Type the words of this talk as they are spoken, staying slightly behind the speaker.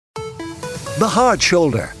The Hard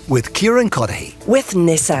Shoulder with Kieran Cuddihy with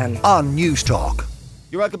Nissan on News Talk.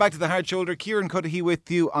 You're welcome back to The Hard Shoulder. Kieran Cuddihy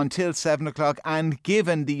with you until 7 o'clock. And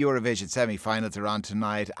given the Eurovision semi-finals are on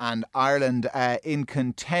tonight and Ireland in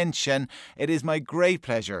contention, it is my great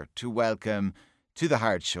pleasure to welcome to The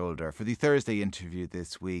Hard Shoulder for the Thursday interview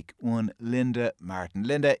this week, one Linda Martin.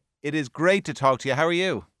 Linda, it is great to talk to you. How are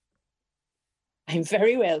you? I'm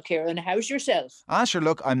very well, Kieran. How's yourself? Sure,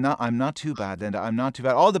 look, I'm not too bad, Linda. I'm not too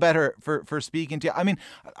bad. All the better for speaking to you. I mean,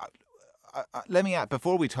 let me add,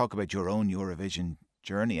 before we talk about your own Eurovision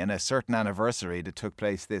journey and a certain anniversary that took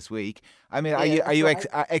place this week, I mean, are you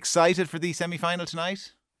excited for the semi-final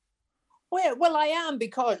tonight? Well, I am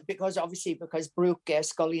because Brooke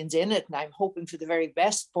Scullion's in it, and I'm hoping for the very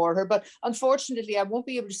best for her. But unfortunately, I won't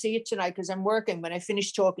be able to see it tonight because I'm working. When I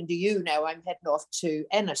finish talking to you now, I'm heading off to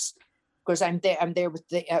Ennis because I'm there with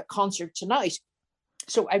the concert tonight.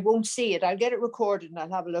 So I won't see it. I'll get it recorded and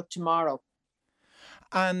I'll have a look tomorrow.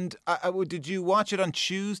 And did you watch it on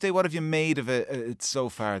Tuesday? What have you made of it so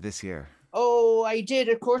far this year? Oh, I did.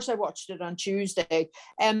 Of course, I watched it on Tuesday.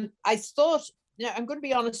 I thought, I'm going to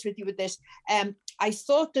be honest with you with this. I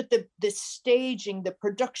thought that the staging, the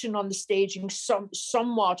production on the staging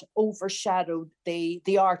somewhat overshadowed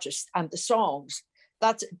the artist and the songs.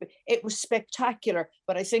 It was spectacular,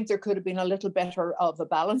 but I think there could have been a little better of a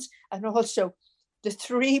balance. And also, the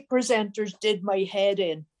three presenters did my head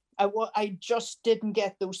in. I just didn't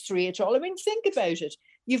get those three at all. I mean, think about it.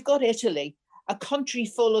 You've got Italy, a country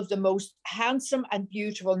full of the most handsome and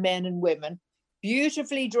beautiful men and women,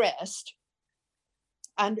 beautifully dressed.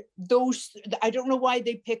 And I don't know why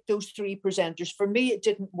they picked those three presenters. For me, it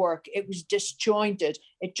didn't work. It was disjointed.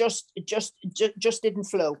 It just didn't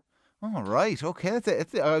flow. All right, okay.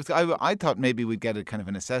 I thought maybe we'd get a kind of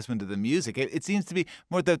an assessment of the music. It seems to be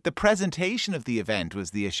more the presentation of the event was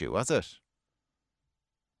the issue, was it?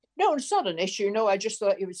 No, it's not an issue. No, I just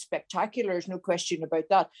thought it was spectacular. There's no question about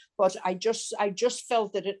that. But I just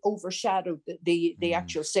felt that it overshadowed the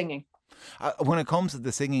actual singing. When it comes to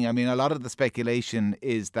the singing, I mean, a lot of the speculation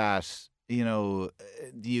is that, the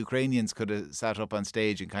Ukrainians could have sat up on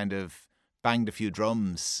stage and kind of banged a few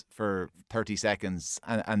drums for 30 seconds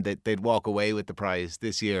and they'd walk away with the prize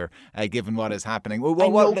this year, given what is happening.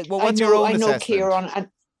 What's your own assessment? I know, Kieran,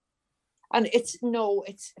 and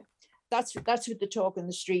that's what the talk in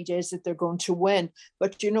the street is, that they're going to win.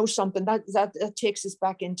 But you know something, that takes us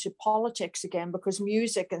back into politics again, because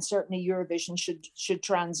music and certainly Eurovision should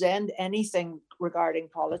transcend anything regarding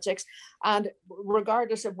politics. And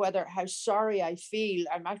regardless of how sorry I feel,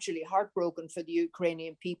 I'm actually heartbroken for the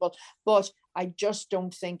Ukrainian people, but I just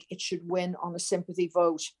don't think it should win on a sympathy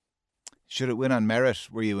vote. Should it win on merit?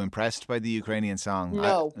 Were you impressed by the Ukrainian song?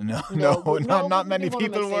 No, not many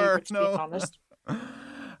people were. No. Honest.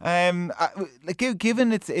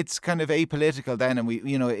 Given it's kind of apolitical then, and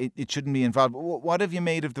it shouldn't be involved. What have you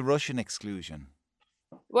made of the Russian exclusion?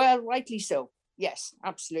 Well, rightly so. Yes,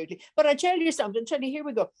 absolutely. But I tell you something. Here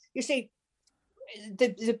we go. You see,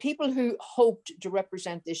 the people who hoped to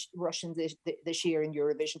represent this Russian this year in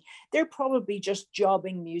Eurovision, they're probably just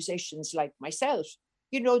jobbing musicians like myself.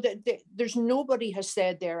 There's nobody has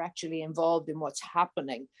said they're actually involved in what's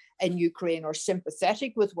happening in Ukraine or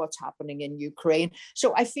sympathetic with what's happening in Ukraine.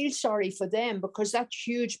 So I feel sorry for them because that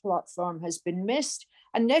huge platform has been missed.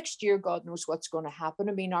 And next year, God knows what's going to happen.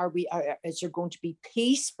 I mean, is there going to be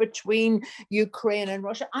peace between Ukraine and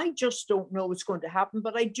Russia? I just don't know what's going to happen,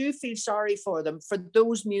 but I do feel sorry for them, for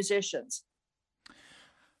those musicians.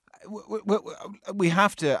 We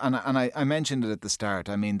have to, and I mentioned it at the start.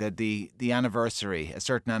 I mean, that the anniversary, a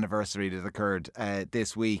certain anniversary that occurred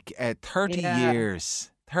this week, 30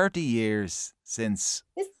 years since.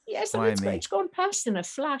 It's gone past in a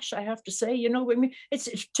flash, I have to say. I mean,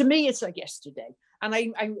 to me, it's like yesterday. And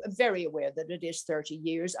I'm very aware that it is 30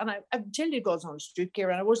 years. And until it goes on the street,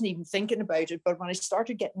 Kieran, I wasn't even thinking about it. But when I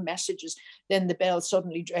started getting messages, then the bell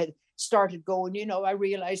suddenly started going. I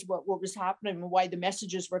realized what was happening and why the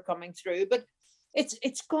messages were coming through. But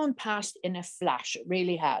it's gone past in a flash. It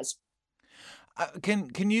really has.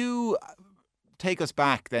 Can you take us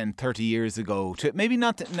back then 30 years ago to maybe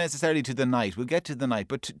not necessarily to the night, we'll get to the night,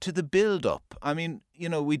 but to the build up? I mean,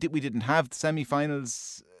 we didn't have the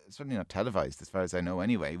semi-finals, certainly not televised as far as I know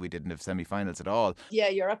anyway. We didn't have semi-finals at all. Yeah,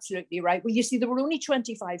 you're absolutely right. Well, you see, there were only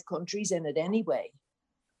 25 countries in it anyway.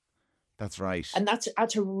 That's right. And that's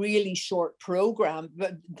a really short program.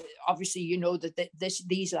 But obviously, that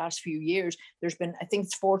these last few years, there's been, I think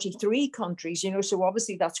it's 43 countries, so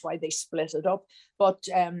obviously that's why they split it up. But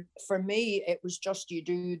for me, it was just, you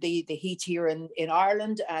do the heat here in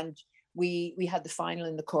Ireland, and We had the final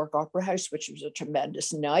in the Cork Opera House, which was a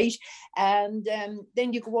tremendous night. And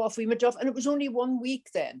then you go off, we went off, and it was only 1 week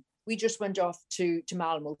then. We just went off to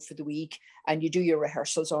Malmo for the week, and you do your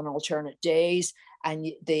rehearsals on alternate days, and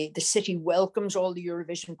the city welcomes all the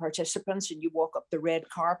Eurovision participants, and you walk up the red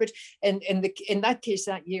carpet. And in that case,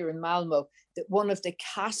 that year in Malmo, that one of the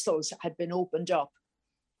castles had been opened up,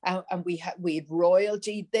 and we had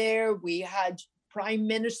royalty there. We had Prime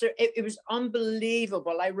Minister. It was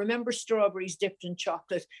unbelievable. I remember strawberries dipped in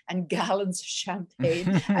chocolate and gallons of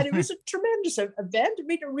champagne, and it was a tremendous event. I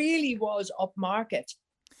mean, it really was upmarket.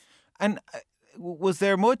 And was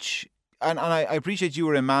there much, and I appreciate you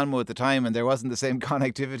were in Malmo at the time and there wasn't the same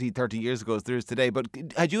connectivity 30 years ago as there is today, but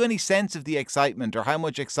had you any sense of the excitement, or how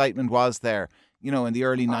much excitement was there, in the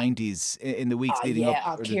early 90s, in the weeks leading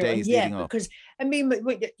up, or the days leading up? Because, I mean,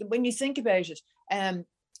 when you think about it,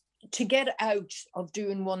 to get out of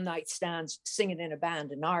doing one night stands, singing in a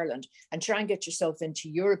band in Ireland, and try and get yourself into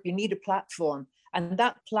Europe, you need a platform. And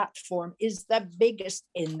that platform is the biggest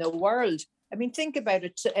in the world. I mean, think about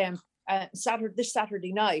it. This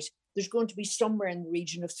Saturday night, there's going to be somewhere in the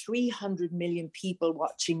region of 300 million people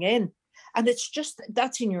watching in. And it's just,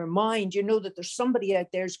 that's in your mind. You know that there's somebody out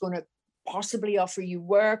there who's going to possibly offer you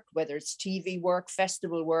work, whether it's TV work,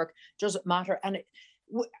 festival work, doesn't matter. And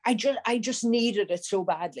I just needed it so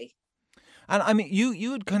badly. And I mean,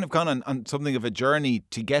 you had kind of gone on something of a journey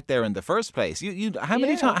to get there in the first place. How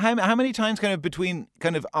many times kind of between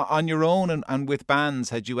kind of on your own and with bands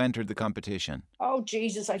had you entered the competition? Oh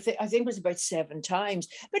Jesus, I think it was about 7 times.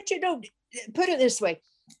 But put it this way,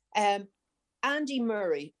 Andy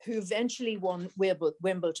Murray, who eventually won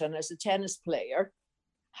Wimbledon as a tennis player,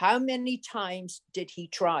 how many times did he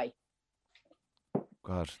try?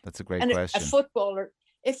 God, that's a great question.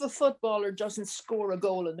 If a footballer doesn't score a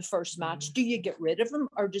goal in the first match, do you get rid of him,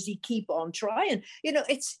 or does he keep on trying?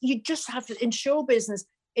 You just have to, in show business,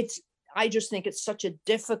 I just think it's such a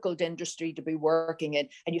difficult industry to be working in,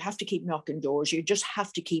 and you have to keep knocking doors. You just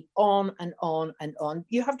have to keep on and on and on.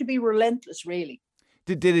 You have to be relentless, really.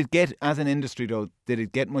 Did it get, as an industry though, did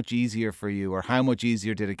it get much easier for you, or how much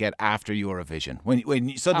easier did it get after Eurovision,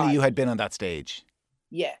 when suddenly you had been on that stage?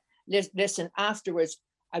 Yeah, listen, afterwards,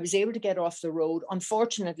 I was able to get off the road.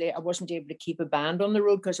 Unfortunately, I wasn't able to keep a band on the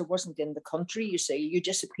road because I wasn't in the country. You see, you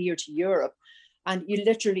disappear to Europe, and you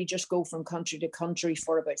literally just go from country to country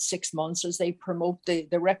for about 6 months as they promote the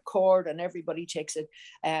record, and everybody takes it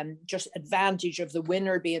just advantage of the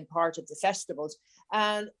winner being part of the festivals.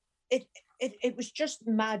 And it was just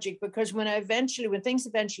magic, because when things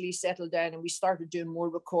eventually settled down and we started doing more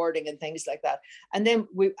recording and things like that, and then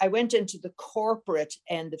I went into the corporate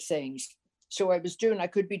end of things. So I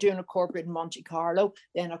could be doing a corporate in Monte Carlo,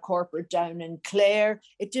 then a corporate down in Clare.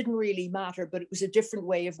 It didn't really matter, but it was a different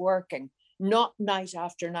way of working, not night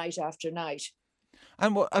after night after night.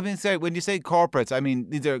 And when you say corporates, I mean,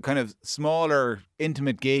 these are kind of smaller,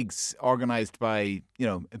 intimate gigs organised by,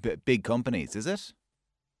 big companies, is it?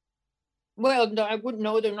 Well, no, I wouldn't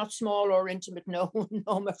know. They're not small or intimate. No, no,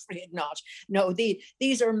 I'm afraid not. No,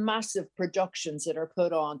 these are massive productions that are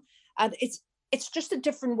put on. And it's just a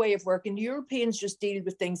different way of working. The Europeans just deal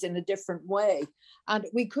with things in a different way. And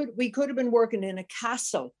we could have been working in a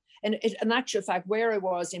castle. And in actual fact, where I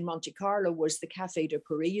was in Monte Carlo was the Café de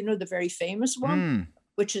Paris, the very famous one,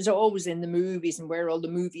 which is always in the movies and where all the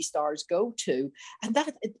movie stars go to. And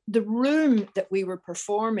that the room that we were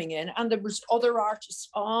performing in, and there was other artists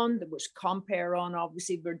on, there was Compare on,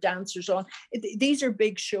 obviously there were dancers on. These are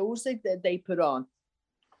big shows that they put on.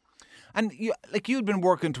 And you'd been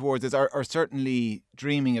working towards this, or certainly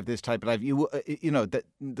dreaming of this type of life. That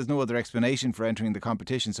there's no other explanation for entering the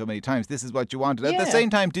competition so many times. This is what you wanted. Yeah. At the same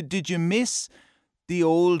time, did you miss the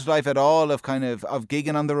old life at all of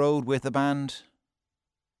gigging on the road with a band?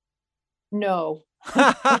 No.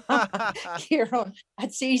 Kieran,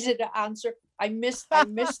 it's easy to answer. I missed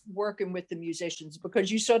working with the musicians,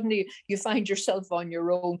 because you find yourself on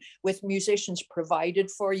your own with musicians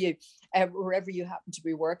provided for you wherever you happen to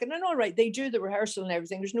be working. And all right, they do the rehearsal and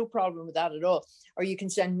everything. There's no problem with that at all. Or you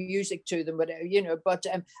can send music to them, but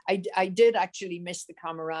I did actually miss the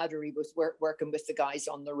camaraderie with working with the guys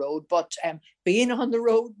on the road. But being on the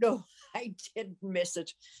road, no, I didn't miss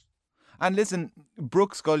it. And listen,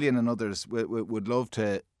 Brooke Scullion and others would love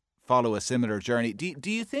to follow a similar journey.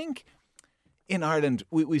 Do you think in Ireland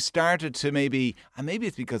we started to maybe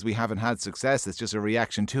it's because we haven't had success, it's just a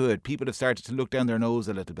reaction to it, people have started to look down their nose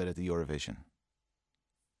a little bit at the Eurovision?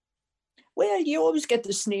 Well, you always get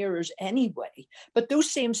the sneerers anyway, but those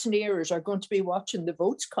same sneerers are going to be watching the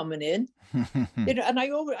votes coming in. And I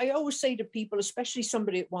always say to people, especially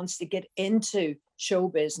somebody that wants to get into show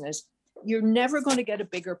business, you're never going to get a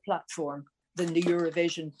bigger platform than the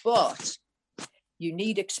Eurovision, but you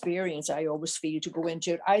need experience, I always feel, to go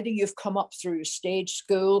into it. Either you've come up through stage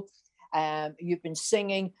school, you've been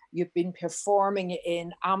singing, you've been performing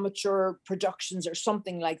in amateur productions or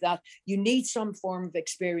something like that. You need some form of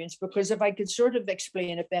experience, because if I could sort of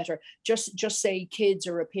explain it better, just say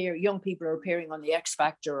young people are appearing on the X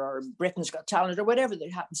Factor or Britain's Got Talent or whatever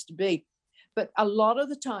that happens to be. But a lot of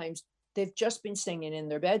the times they've just been singing in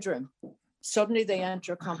their bedroom. Suddenly they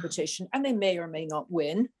enter a competition and they may or may not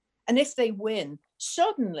win. And if they win,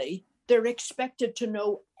 suddenly they're expected to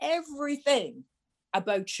know everything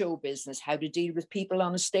about show business, how to deal with people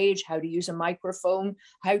on a stage, how to use a microphone,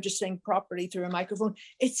 how to sing properly through a microphone.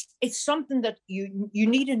 It's something that you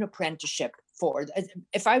need an apprenticeship for.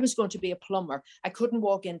 If I was going to be a plumber, I couldn't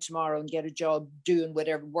walk in tomorrow and get a job doing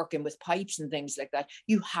whatever, working with pipes and things like that.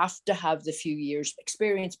 You have to have the few years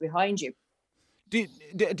experience behind you. Do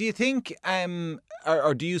you think,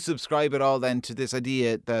 or do you subscribe at all then to this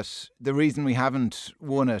idea that the reason we haven't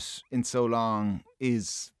won it in so long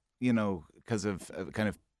is, because of kind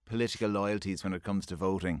of political loyalties when it comes to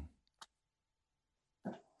voting?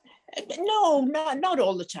 No, not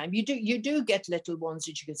all the time. You do get little ones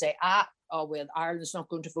that you can say, well, Ireland's not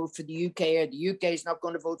going to vote for the UK, or the UK is not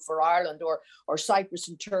going to vote for Ireland, or Cyprus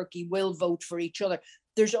and Turkey will vote for each other.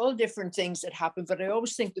 There's all different things that happen, but I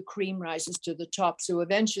always think the cream rises to the top. So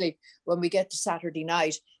eventually, when we get to Saturday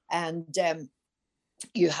night and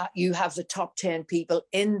you have the top 10 people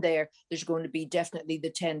in there, there's going to be definitely the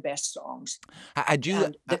 10 best songs.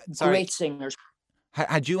 Great singers.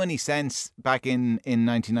 Had you any sense back in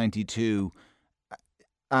 1992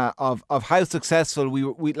 of how successful we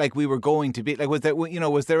were going to be? Like,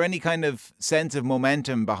 was there any kind of sense of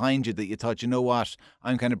momentum behind you that you thought, you know what,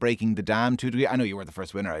 I'm kind of breaking the dam to a degree? I know you were the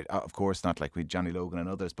first winner, of course, not like with Johnny Logan and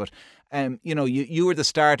others, but you were the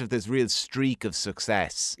start of this real streak of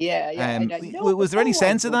success. Yeah. Was there any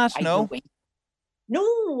sense of that? No.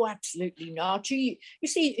 No, absolutely not. You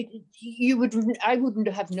see, I wouldn't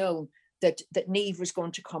have known that Niamh was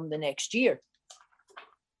going to come the next year.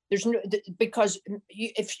 There's no, because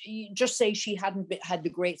if you just say she hadn't had the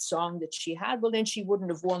great song that she had, well, then she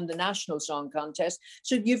wouldn't have won the National Song Contest.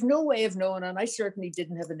 So you've no way of knowing, and I certainly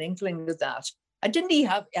didn't have an inkling of that. I didn't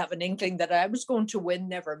even have an inkling that I was going to win,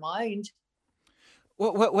 never mind.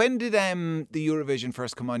 Well, when did the Eurovision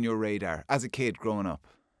first come on your radar as a kid growing up?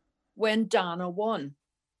 When Dana won.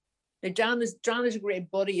 Now, John is a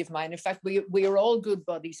great buddy of mine. In fact, we are all good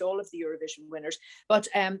buddies, all of the Eurovision winners. But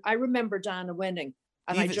I remember Dana winning.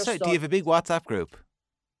 And do you have a big WhatsApp group?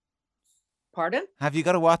 Pardon? Have you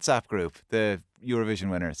got a WhatsApp group, the Eurovision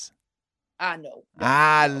winners? No.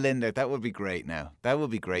 Linda, that would be great now. That would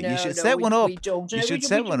be great. You should set one up. We don't. You should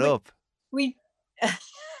set one up.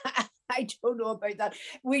 I don't know about that.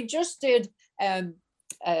 We just did a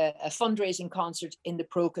fundraising concert in the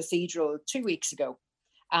Pro Cathedral 2 weeks ago.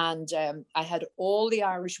 And I had all the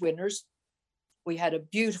Irish winners. We had a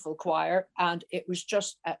beautiful choir, and it was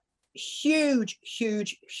just a huge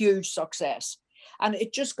success. And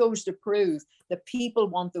it just goes to prove that people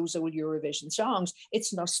want those old Eurovision songs.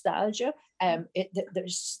 It's nostalgia.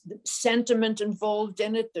 There's sentiment involved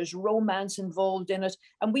in it. There's romance involved in it.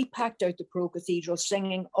 And we packed out the Pro Cathedral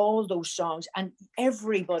singing all those songs, and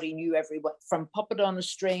everybody knew everyone, from Puppet on a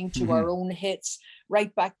String to our own hits,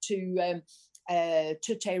 right back to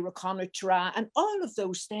Te Racona Tra, and all of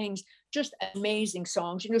those things. Just amazing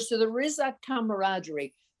songs, so there is that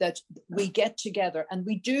camaraderie that we get together, and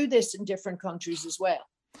we do this in different countries as well.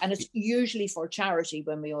 And it's usually for charity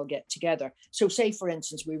when we all get together. So say, for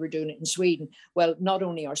instance, we were doing it in Sweden. Well, not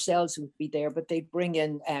only ourselves would be there, but they'd bring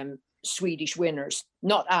in Swedish winners,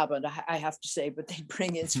 not ABBA, I have to say, but they'd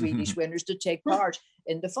bring in Swedish winners to take part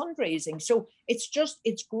in the fundraising. So it's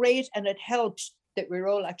great, and it helps that we're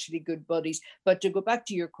all actually good buddies. But to go back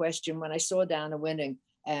to your question, when I saw Dana winning,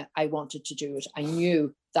 I wanted to do it. I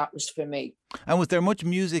knew that was for me. And was there much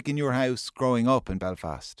music in your house growing up in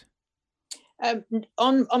Belfast?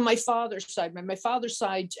 On my father's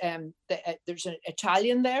side, there's an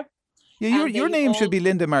Italian there. Yeah, your name should be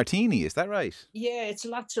Linda Martini, is that right? Yeah, it's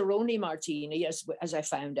Lazzaroni Martini, as I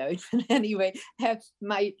found out. But anyway,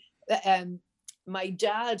 my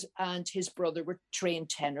dad and his brother were trained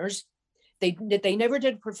tenors. They never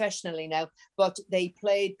did it professionally now, but they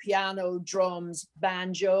played piano, drums,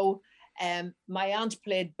 banjo. My aunt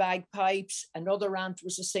played bagpipes. Another aunt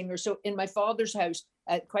was a singer. So in my father's house,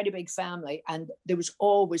 quite a big family, and there was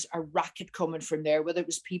always a racket coming from there, whether it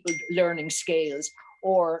was people learning scales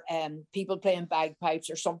or people playing bagpipes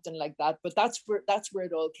or something like that. But that's where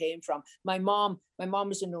it all came from. My mom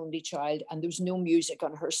was an only child, and there was no music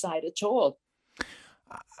on her side at all.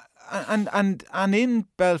 And in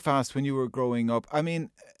Belfast when you were growing up, I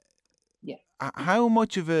mean, Yeah. how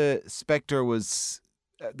much of a spectre was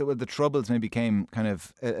the Troubles maybe came kind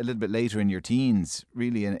of a little bit later in your teens,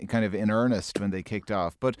 really kind of in earnest when they kicked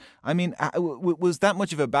off. But I mean, was that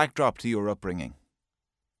much of a backdrop to your upbringing?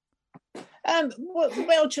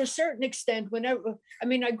 Well, to a certain extent,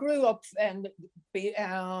 I grew up and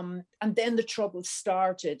then the Troubles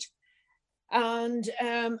started. And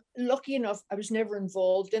lucky enough, I was never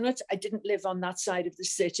involved in it. I didn't live on that side of the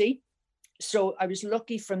city. So I was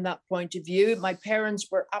lucky from that point of view. My parents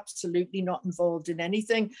were absolutely not involved in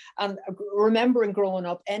anything. And remembering growing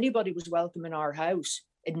up, anybody was welcome in our house.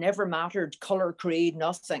 It never mattered, colour, creed,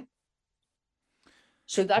 nothing.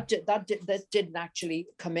 So that didn't actually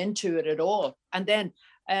come into it at all. And then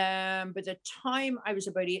by the time I was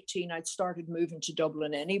about 18, I'd started moving to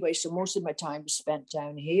Dublin anyway. So most of my time was spent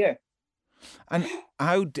down here. And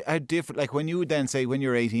how different, like when you would then say when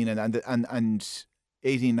you're 18 and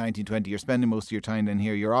 18, 19, 20, you're spending most of your time in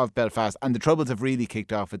here, you're off Belfast, and the Troubles have really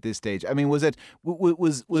kicked off at this stage. I mean, was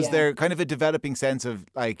there kind of a developing sense of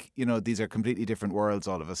like, these are completely different worlds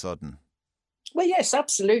all of a sudden? Well, yes,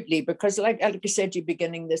 absolutely. Because like I said at the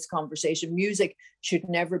beginning of this conversation, music should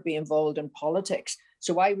never be involved in politics.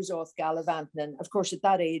 So I was off gallivanting. And of course, at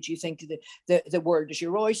that age, you think the world is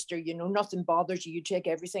your oyster, nothing bothers you. You take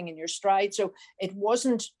everything in your stride. So it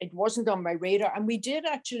wasn't on my radar. And we did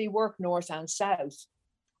actually work north and south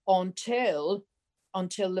until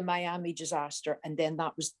the Miami disaster. And then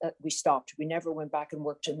we stopped. We never went back and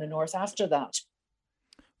worked in the north after that.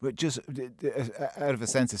 But just out of a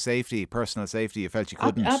sense of safety, personal safety, you felt you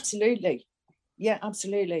couldn't. Absolutely, yeah,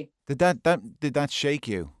 absolutely. Did that shake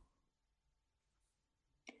you?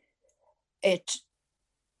 It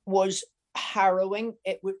was harrowing.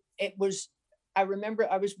 It was. I remember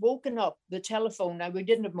I was woken up. The telephone. Now we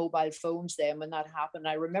didn't have mobile phones then when that happened.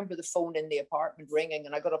 I remember the phone in the apartment ringing,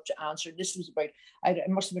 and I got up to answer. This was it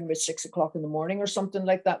must have been about 6 o'clock in the morning or something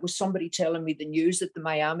like that. Was somebody telling me the news that the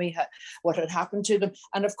Miami what had happened to them?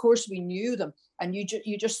 And of course we knew them. And you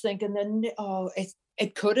just think, and then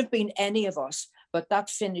it could have been any of us, but that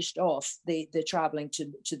finished off the traveling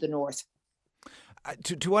to the north.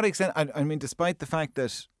 To what extent? I mean, despite the fact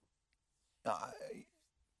that.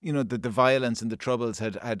 The violence and the Troubles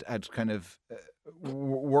had kind of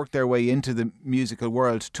worked their way into the musical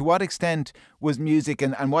world. To what extent was music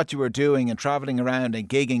and what you were doing and travelling around and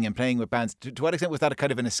gigging and playing with bands, to what extent was that a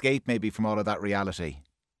kind of an escape maybe from all of that reality?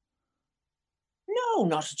 No,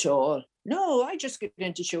 not at all. No, I just got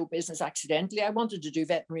into show business accidentally. I wanted to do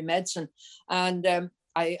veterinary medicine. And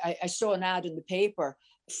I saw an ad in the paper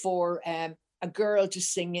for a girl to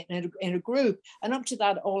sing in a group. And up to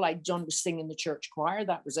that, all I'd done was sing in the church choir.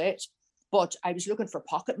 That was it. But I was looking for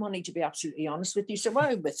pocket money, to be absolutely honest with you. So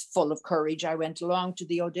I was full of courage. I went along to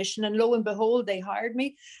the audition, and lo and behold, they hired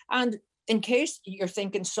me. And in case you're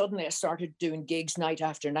thinking suddenly I started doing gigs night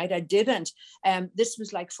after night, I didn't. This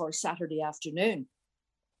was like for a Saturday afternoon.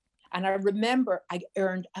 And I remember I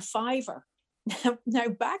earned a £5. Now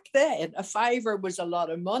back then a £5 was a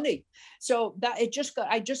lot of money, so that I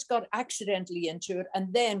just got accidentally into it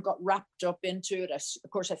and then got wrapped up into it.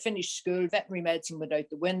 Of course I finished school, veterinary medicine went out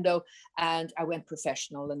the window, and I went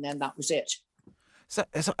professional, and then that was it. So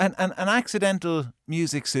an accidental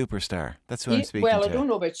music superstar. That's what I'm speaking to. Well, I don't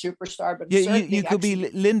know about superstar, but you could be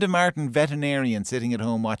Linda Martin, veterinarian, sitting at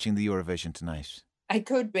home watching the Eurovision tonight. I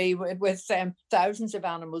could be with thousands of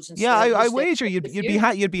animals. And yeah, I wager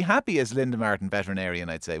you'd be happy as Linda Martin, veterinarian.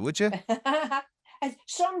 I'd say, would you?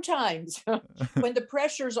 Sometimes, when the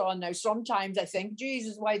pressure's on now, sometimes I think,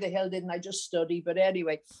 Jesus, why the hell didn't I just study? But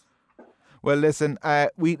anyway. Well, listen. I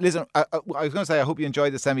was going to say, I hope you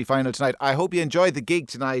enjoyed the semi-final tonight. I hope you enjoyed the gig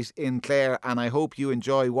tonight in Clare, and I hope you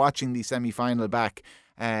enjoy watching the semi-final back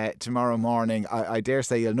tomorrow morning. I dare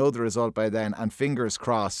say you'll know the result by then, and fingers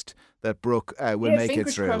crossed that Brooke will make it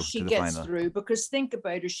through to the final. Through, because think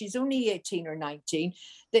about her, she's only 18 or 19.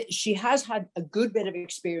 That she has had a good bit of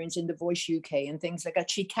experience in The Voice UK and things like that.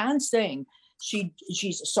 She can sing.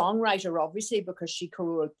 She's a songwriter, obviously, because she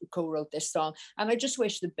co-wrote this song. And I just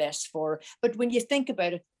wish the best for her. But when you think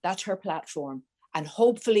about it, that's her platform. And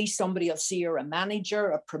hopefully somebody will see her, a manager,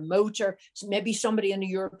 a promoter, maybe somebody in a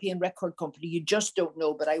European record company. You just don't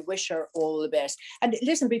know, but I wish her all the best. And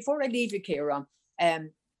listen, before I leave you, Ciarán,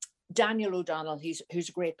 Daniel O'Donnell, who's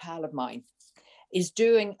a great pal of mine, is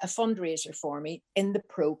doing a fundraiser for me in the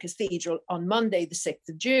Pro Cathedral on Monday, the 6th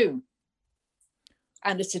of June.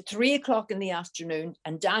 And it's at 3:00 in the afternoon.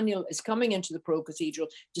 And Daniel is coming into the Pro Cathedral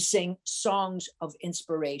to sing songs of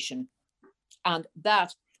inspiration. And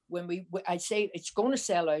that, I say it's going to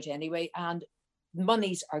sell out anyway. And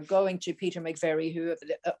monies are going to Peter McVerry, who I have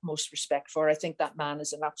the utmost respect for. I think that man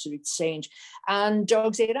is an absolute saint. And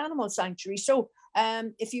Dogs 8 Animal Sanctuary. So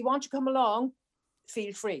if you want to come along,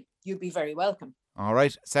 feel free. You'll be very welcome. All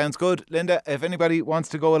right, sounds good. Linda, if anybody wants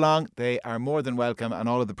to go along, they are more than welcome, and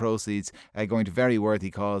all of the proceeds going to very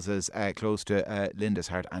worthy causes close to Linda's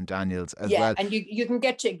heart and Daniel's as well. Yeah, and you can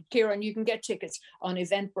get Kieran, you can get tickets on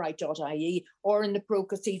eventbrite.ie or in the Pro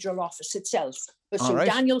Cathedral office itself. But so right.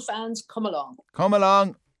 Daniel fans, come along. Come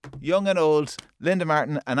along, young and old. Linda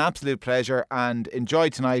Martin, an absolute pleasure, and enjoy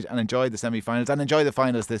tonight and enjoy the semi-finals and enjoy the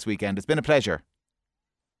finals this weekend. It's been a pleasure.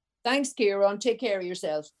 Thanks, Kieran. Take care of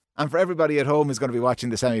yourself. And for everybody at home who's going to be watching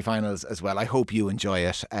the semi-finals as well, I hope you enjoy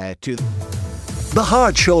it. The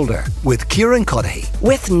Hard Shoulder with Kieran Cuddihy.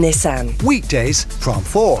 With Nissan. Weekdays from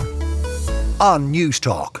 4 on News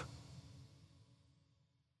Talk.